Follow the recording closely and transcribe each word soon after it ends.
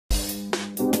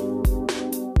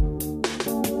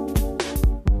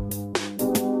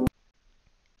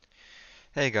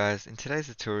Hey guys, in today's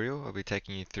tutorial I'll be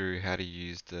taking you through how to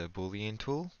use the Boolean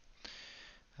tool.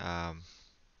 Um,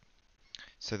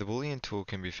 so the Boolean tool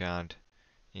can be found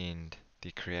in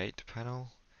the Create panel,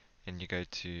 and you go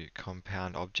to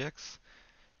Compound Objects,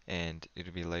 and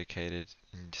it'll be located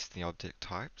in just the object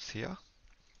types here.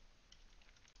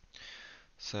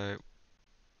 So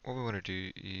what we want to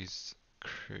do is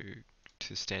create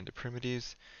to standard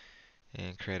primitives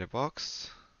and create a box,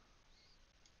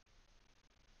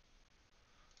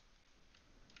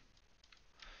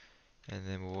 and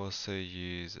then we'll also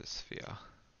use a sphere.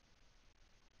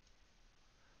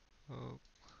 Oh,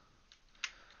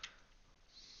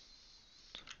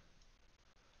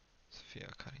 sphere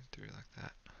cutting through like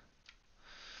that.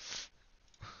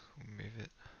 We'll move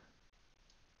it.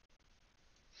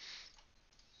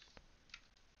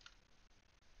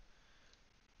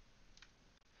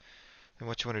 And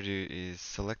what you want to do is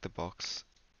select the box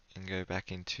and go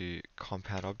back into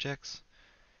compound objects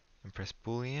and press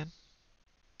Boolean.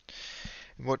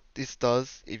 And what this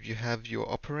does, if you have your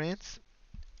operands,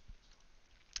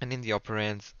 and in the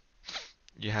operands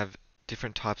you have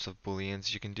different types of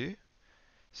booleans you can do.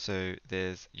 So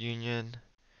there's union,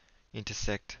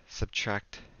 intersect,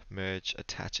 subtract, merge,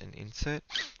 attach, and insert.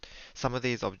 Some of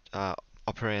these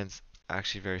operands are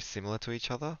actually very similar to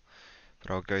each other,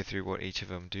 but I'll go through what each of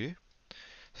them do.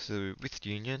 So with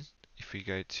union, if we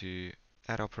go to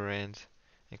add operand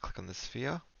and click on the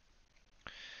sphere,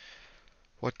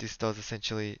 what this does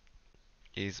essentially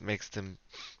is makes them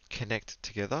connect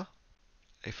together.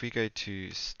 If we go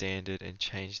to standard and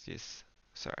change this,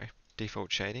 sorry,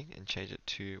 default shading and change it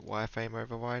to wireframe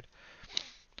override,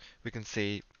 we can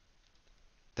see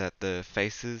that the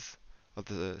faces of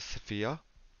the sphere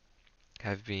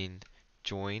have been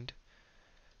joined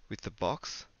with the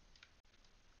box.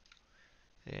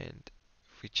 And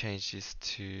if we change this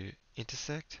to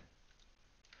intersect,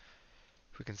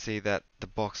 we can see that the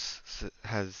box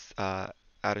has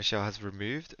outer shell has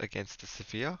removed against the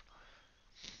sphere.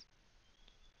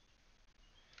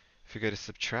 If we go to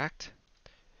subtract,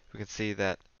 we can see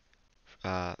that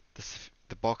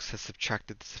the box has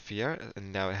subtracted the sphere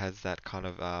and now it has that kind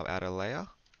of outer layer.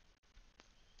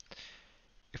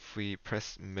 If we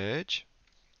press merge,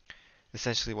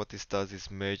 essentially what this does is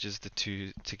merges the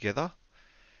two together,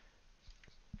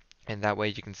 and that way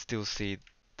you can still see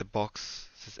the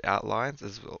box's outlines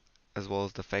as well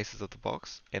as the faces of the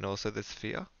box and also the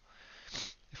sphere.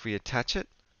 If we attach it,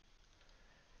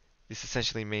 this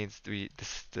essentially means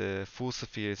the full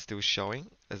sphere is still showing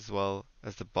as well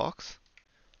as the box.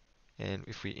 And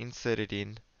if we insert it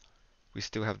in, we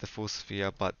still have the full sphere,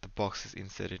 but the box is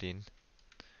inserted in.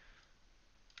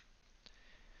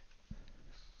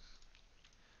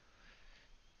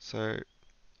 So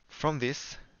from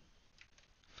this,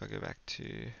 if I go back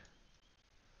to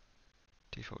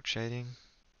default shading,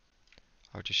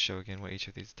 I'll just show again what each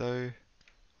of these do.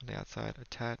 On the outside,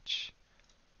 attach,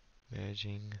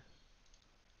 merging,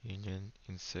 union,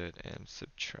 insert, and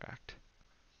subtract.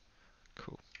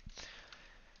 Cool.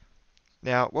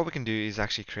 Now, what we can do is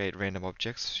actually create random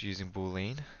objects using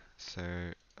Boolean. So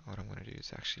what I'm going to do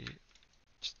is actually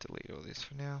just delete all this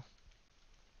for now.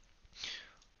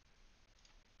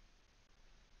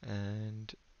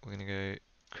 And we're going to go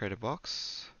create a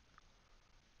box.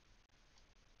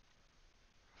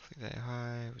 Click that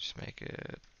high, we'll just make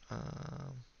it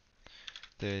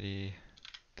 30,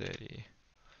 30,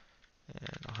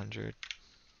 and 100.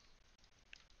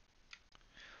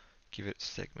 Give it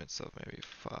segments of maybe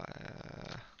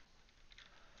 5,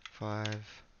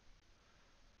 5,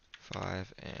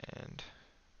 5, and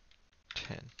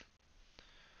 10.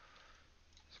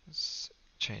 So let's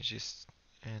change this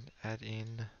and add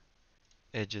in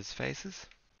edges, faces.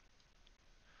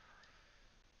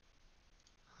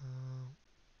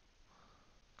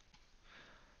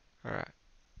 Alright.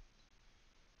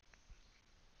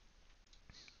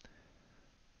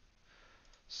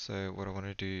 So what I want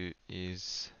to do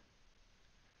is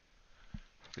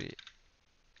probably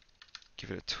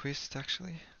give it a twist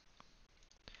actually.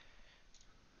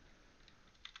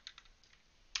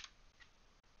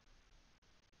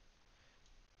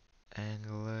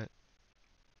 Angle it.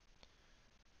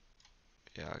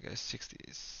 Yeah, I guess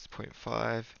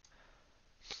 60.5.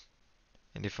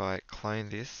 And if I clone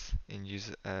this and use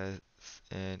it as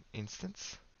an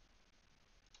instance,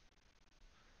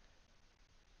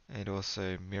 and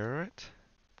also mirror it,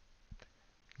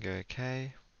 go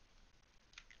OK.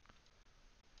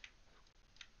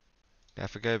 Now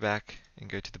if I go back and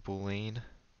go to the Boolean,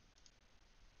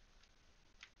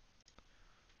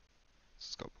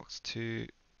 Scott box 2,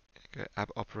 go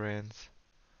app operands,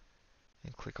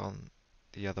 and click on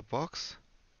the other box.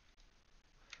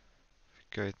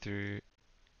 Go through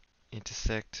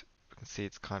intersect. You can see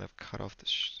it's kind of cut off the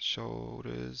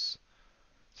shoulders.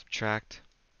 Subtract.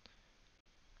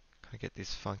 Kind of get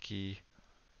this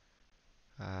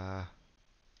uh,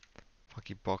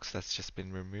 funky box that's just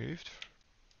been removed.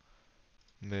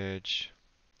 Merge,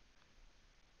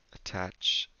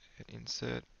 attach, and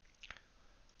insert.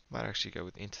 Might actually go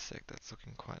with intersect. That's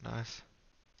looking quite nice.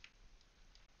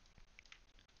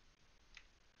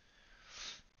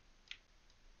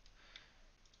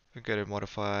 We go to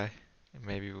modify, and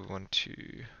maybe we want to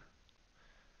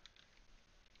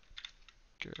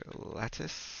go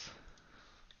lattice.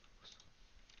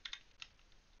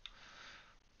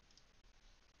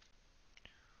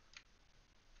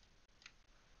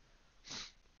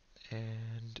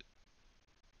 And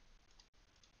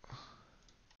I'm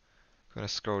going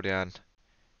to scroll down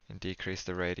and decrease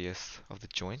the radius of the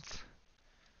joints.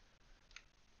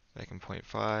 Make them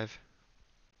 0.5.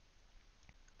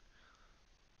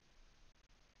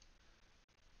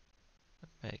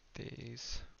 Make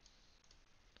these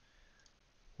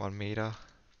 1 meter.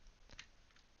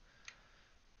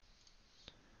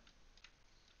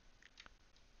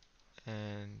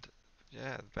 And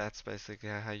yeah, that's basically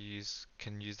how you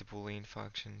can use the Boolean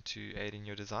function to aid in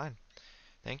your design.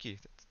 Thank you.